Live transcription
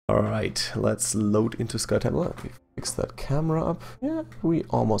Alright, let's load into Sky Temple. Let me fix that camera up. Yeah, we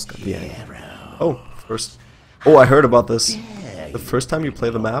almost got the end. Oh, first. Oh, I heard about this. The first time you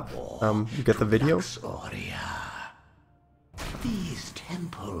play the map, you get the video. These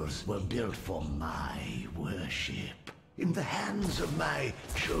temples were built for my worship. In the hands of my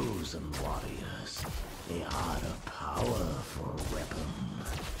chosen warriors. They are a powerful weapon.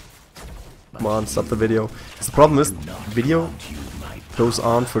 Come on, stop the video. The problem is, the video goes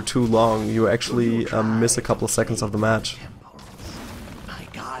on for too long. You actually miss a couple of seconds of the match. My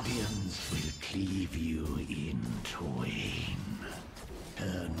guardians will cleave you in twain.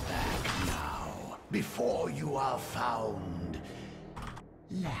 Turn back now, before you are found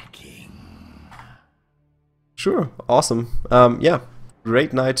lacking. Sure, awesome. Yeah,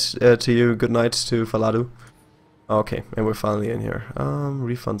 great night to you. Good night to Faladu. Okay, and we're finally in here.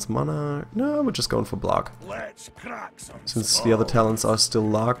 Refunds mana. No, we're just going for block. Since the other talents are still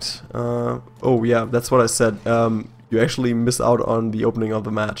locked. Oh yeah, that's what I said. You actually miss out on the opening of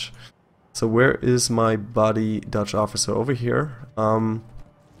the match. So where is my buddy Dutch officer? Over here.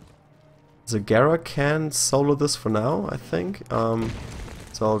 Zagara can solo this for now, I think.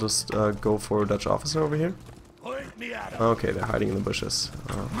 So I'll just go for Dutch officer over here. Okay, they're hiding in the bushes.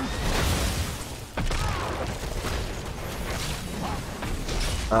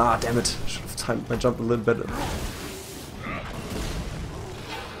 Ah, damn it. Should have timed my jump a little better.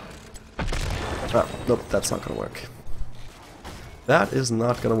 Ah, nope, that's not gonna work. That is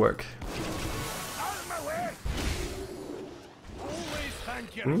not gonna work.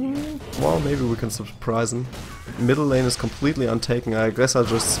 Well, maybe we can surprise him. Middle lane is completely untaken. I guess I'll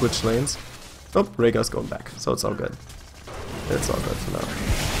just switch lanes. Oh, Rhaegar's going back, so it's all good. It's all good for now.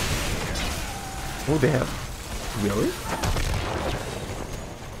 Oh, they have... Really?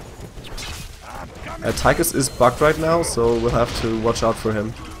 Tychus is bugged right now, so we'll have to watch out for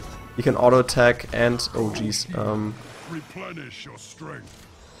him. He can auto attack and... oh jeez. Replenish your strength.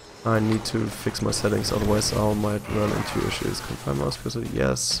 I need to fix my settings, otherwise I might run into issues. Confirm mouse cursor,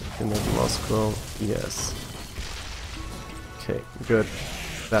 yes. Enable mouse scroll, yes. Okay, good.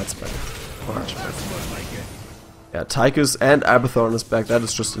 That's better. Much better. Yeah, Tychus and Abathorn is back. That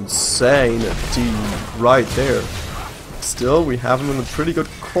is just insane. Right there. Still, we have him in a pretty good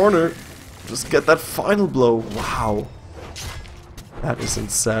corner. Just get that final blow. Wow. That is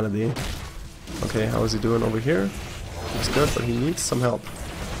insanity. Okay, how is he doing over here? Looks good, but he needs some help.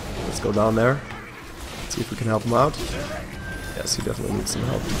 Let's go down there. See if we can help him out. Yes, he definitely needs some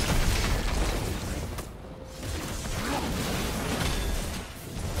help.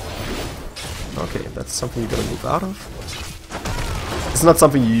 Okay, that's something you're gonna move out of. It's not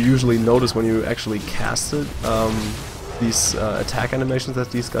something you usually notice when you actually cast it. These attack animations that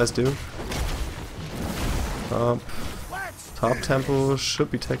these guys do. Top tempo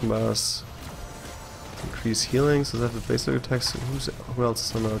should be taken by us. Increase healing, so that the basic attacks. Who else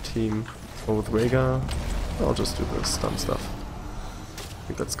is on our team? Or with Rhaegar? I'll just do the stun stuff. I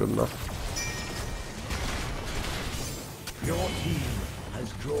think that's good enough. Your team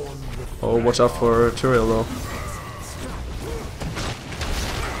has drawn the... Oh, watch out for Tyrael though.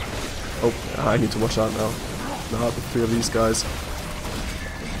 Oh, I need to watch out now. Not the three of these guys.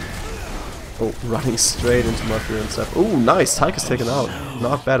 Oh, running straight into my fear and stuff. Oh, nice! Tychus taken out.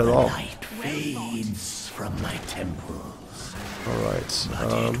 Not bad at all. Fades from my temples. Alright.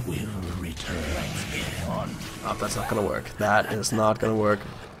 Will return again. Oh, that's not gonna work. That is not gonna work.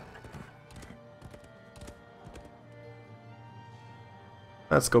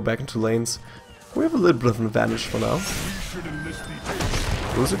 Let's go back into lanes. We have a little bit of an advantage for now.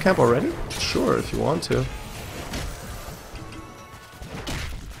 Loser camp already? Sure, if you want to.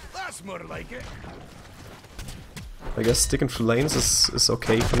 That's more like it. I guess sticking to lanes is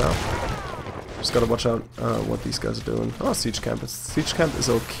okay for now. Just gotta watch out what these guys are doing. Oh, siege camp. Siege camp is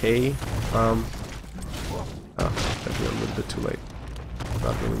okay. Definitely a little bit too late.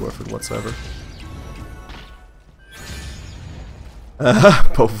 Not really worth it whatsoever.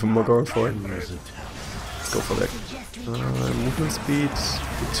 Both of them are going for it. Let's go for that. Movement speed.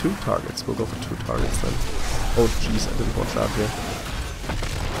 2 targets. We'll go for 2 targets then. Oh jeez, I didn't watch out here.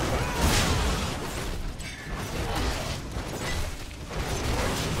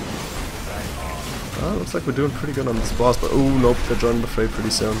 Looks like we're doing pretty good on this boss, but oh nope, they're joining the fray pretty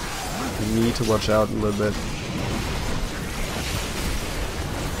soon. We need to watch out a little bit.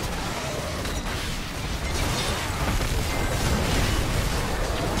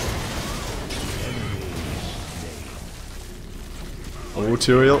 Oh,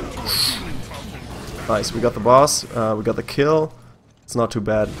 Tyrael. Nice, we got the boss, we got the kill. It's not too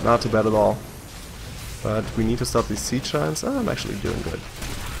bad at all. But we need to stop these siege giants. I'm actually doing good.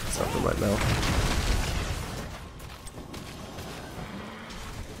 something right now.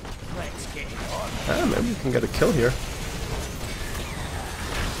 Maybe we can get a kill here.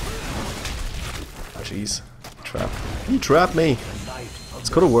 Jeez. Trap. He trapped me! This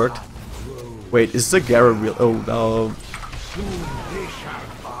could have worked. Wait, is the Gara real? Oh no.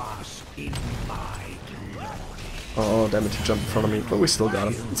 Oh damn it, he jumped in front of me, but we still got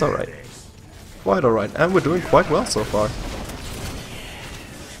him. It's alright. Quite alright, and we're doing quite well so far.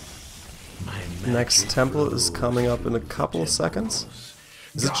 Next temple is coming up in a couple of seconds.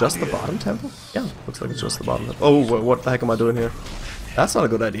 Is it just the bottom temple? Yeah, looks like it's just the bottom temple. Oh, what the heck am I doing here? That's not a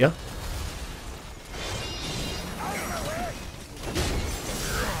good idea.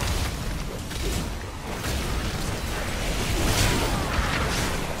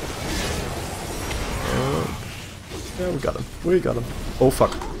 Yeah, we got him. We got him. Oh,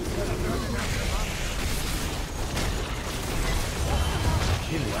 fuck.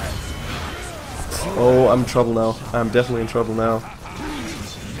 Oh, I'm in trouble now. I'm definitely in trouble now.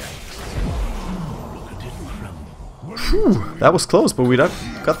 Whew, that was close, but we got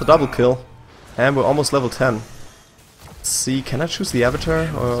the double kill. And we're almost level 10. Let's see, can I choose the avatar,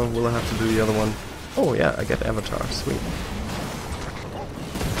 or will I have to do the other one? Oh yeah, I get avatar. Sweet.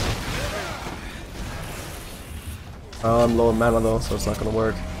 I'm low on mana though, so it's not gonna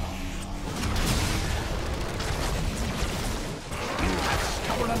work.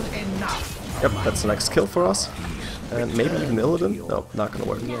 Yep, that's the next kill for us. And maybe even Illidan? Nope, not gonna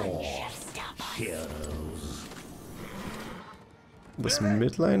work. This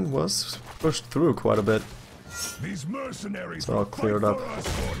mid lane was pushed through quite a bit. So I'll clear it up.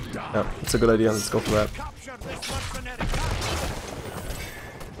 Yeah, it's a good idea, let's go for that.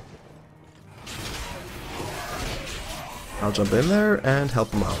 I'll jump in there and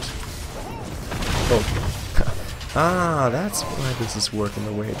help him out. Oh. Ah, that's why this is working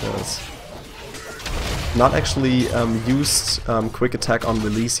the way it does. Not actually used quick attack on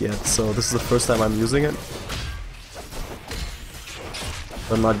release yet, so this is the first time I'm using it.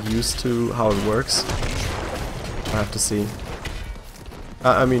 I'm not used to how it works. I have to see.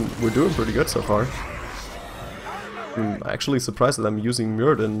 I mean, we're doing pretty good so far. I'm actually surprised that I'm using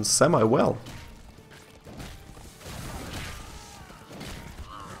Muradin semi-well.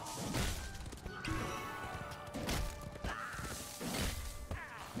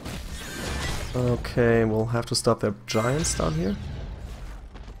 Okay, we'll have to stop their giants down here.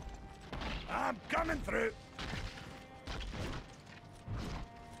 I'm coming through.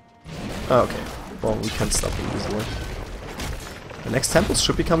 Okay, well, we can stop them easily. The next temples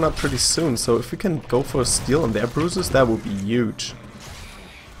should be coming up pretty soon, so if we can go for a steal on their bruises, that would be huge.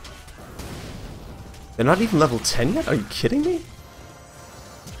 They're not even level 10 yet? Are you kidding me?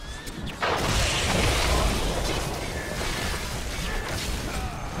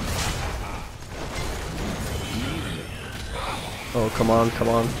 Oh, come on, come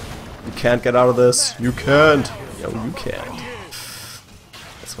on. You can't get out of this. You can't. Yo, you can't.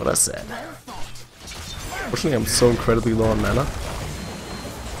 That's what I said. Fortunately, I'm so incredibly low on mana.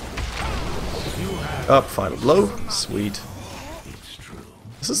 Up, final blow. Sweet.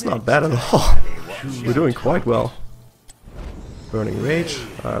 This is not bad at all. We're doing quite well. Burning Rage.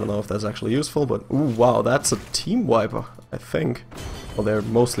 I don't know if that's actually useful, but ooh, wow, that's a team wiper, I think. Well, they're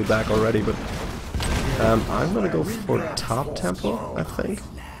mostly back already, but I'm gonna go for top temple, I think.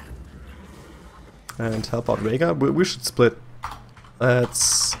 And help out Vega. We should split.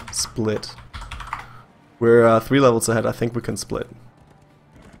 Let's split. We're 3 levels ahead, I think we can split.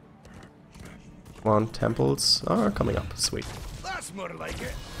 Come on, temples are coming up. Sweet. That's more like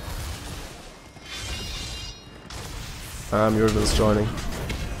it. Muradin's joining.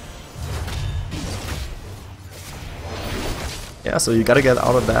 Yeah, so you gotta get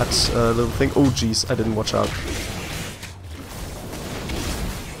out of that little thing. Oh jeez, I didn't watch out.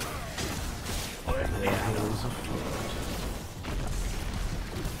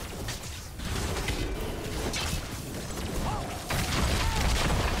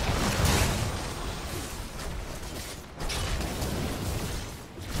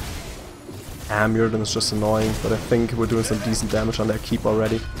 Muradin is just annoying, but I think we're doing some decent damage on their keep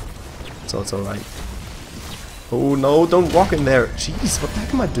already. So it's alright. Oh no, don't walk in there! Jeez, what the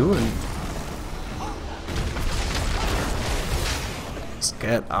heck am I doing? Just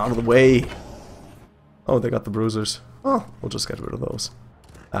get out of the way! Oh, they got the bruisers. Oh, we'll just get rid of those.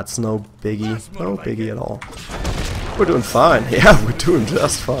 That's no biggie. No biggie at all. We're doing fine. Yeah, we're doing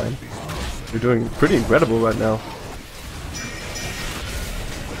just fine. We're doing pretty incredible right now.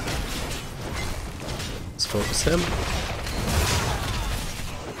 Let's focus him.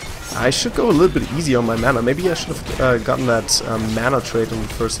 I should go a little bit easy on my mana. Maybe I should have gotten that mana trait on the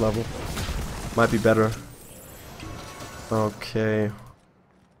first level. Might be better. Okay.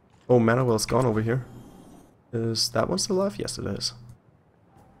 Oh, mana well's gone over here. Is that one still alive? Yes, it is.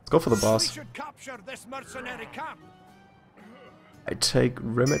 Let's go for the boss. We should capture this mercenary camp. I take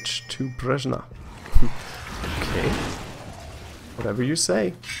Rimage to prisoner. Okay. Whatever you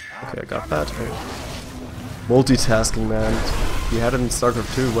say. Okay, I got that. Multitasking, man. You had it in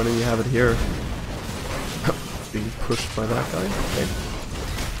StarCraft 2, why don't you have it here? Being pushed by that guy. Okay.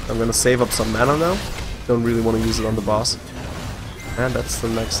 I'm gonna save up some mana now. Don't really want to use it on the boss. And that's the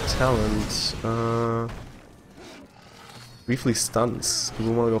next talent. Briefly stuns. Do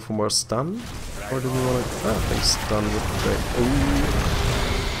we want to go for more stun? Or do we want to... I think stun would be great.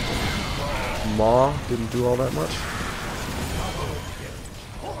 Ooh. Maw didn't do all that much.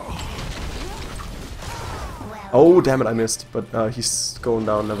 Oh, damn it, I missed. But he's going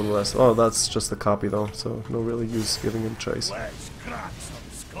down nevertheless. Oh, that's just a copy though, so no really use giving him trace.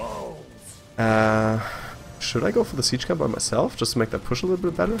 Should I go for the siege camp by myself, just to make that push a little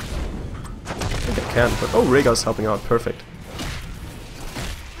bit better? I think I can, but oh, Rhaegar's helping out, perfect.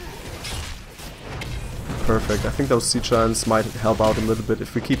 Perfect, I think those siege giants might help out a little bit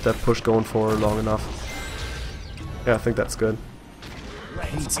if we keep that push going for long enough. Yeah, I think that's good.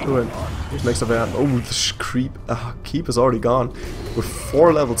 Let's do it. Next event. Oh, the creep. Keep is already gone. We're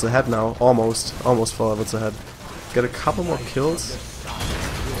 4 levels ahead now, almost 4 levels ahead. Get a couple more kills.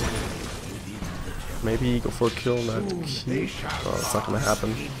 Maybe go for a kill on that keep. Oh, it's not gonna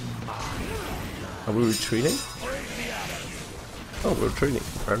happen. Are we retreating? Oh, we're retreating.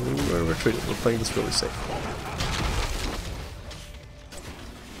 Apparently we're retreating. We're playing this really safe.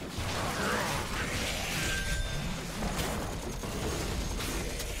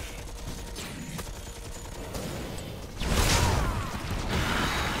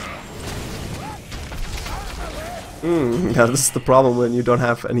 Yeah, this is the problem when you don't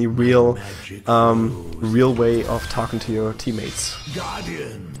have any real way of talking to your teammates.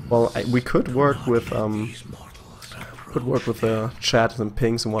 Well, we could work with chat and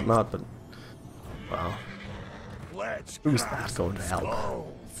pings and whatnot, but wow, who's that going to help?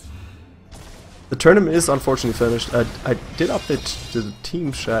 The tournament is unfortunately finished. I did update to the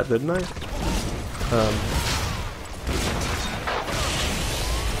team chat, didn't I?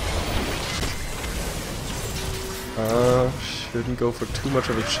 Shouldn't go for too much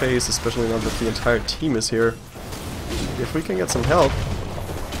of a chase, especially now that the entire team is here. If we can get some help.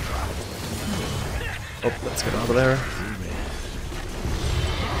 Oh, let's get out of there.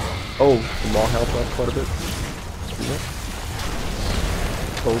 Oh, the Maw helped out quite a bit.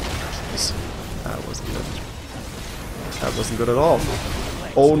 Oh, jeez. That wasn't good. That wasn't good at all.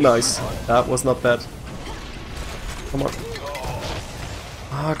 Oh, nice. That was not bad. Come on.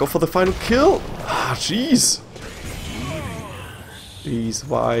 Ah, go for the final kill. Ah, jeez. Jeez,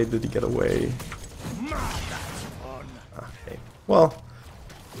 why did he get away? Okay, well,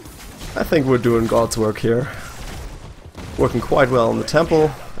 I think we're doing God's work here. Working quite well in the temple,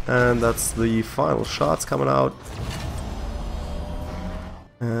 and that's the final shots coming out.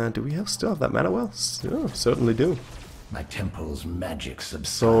 Do we still have that mana well? Yeah, certainly do. My temple's magic subsides.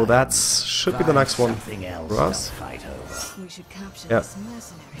 So that should be the next one for us. We should capture Yep. this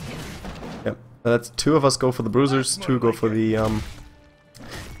mercenary. Yep. That's 2 of us go for the bruisers, 2 go for the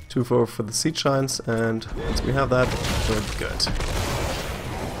 2 for the siege giants, and once we have that, we're good.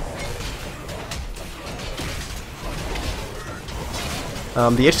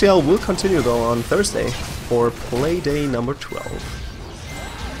 The HDL will continue though on Thursday for play day number 12.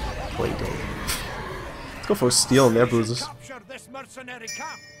 Play day. Let's go for steel and their bruisers.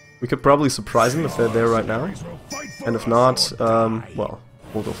 We could probably surprise them if they're there right now, and if not, well,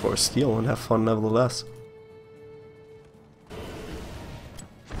 we'll go for a steal and have fun nevertheless.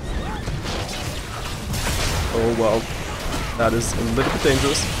 Oh well, that is a little bit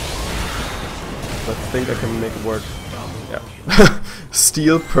dangerous. I think I can make it work. Yeah.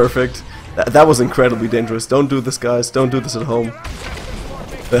 Steal, perfect. That was incredibly dangerous. Don't do this, guys. Don't do this at home.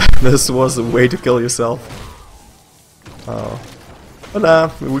 This was a way to kill yourself. But nah,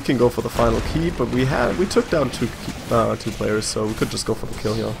 we can go for the final keep, but we took down two players, so we could just go for the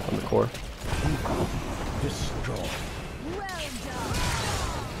kill here on the core.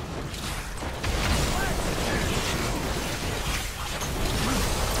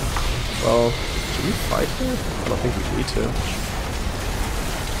 Well, should we fight here? I don't think we need to.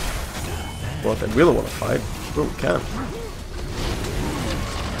 Well, if they really want to fight, sure we can.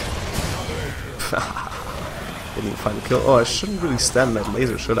 Didn't even find the kill. Oh, I shouldn't really stand that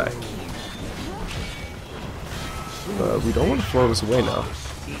laser, should I? We don't want to throw this away now.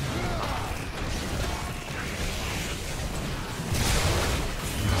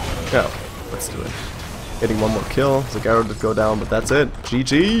 Yeah, okay, let's do it. Getting one more kill. Zagaro did go down, but that's it.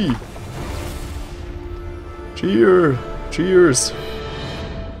 GG! Cheers!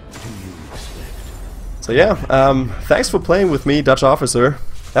 So yeah, thanks for playing with me, Dutch Officer.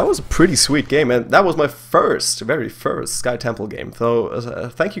 That was a pretty sweet game, and that was my very first Sky Temple game. So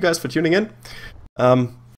thank you guys for tuning in.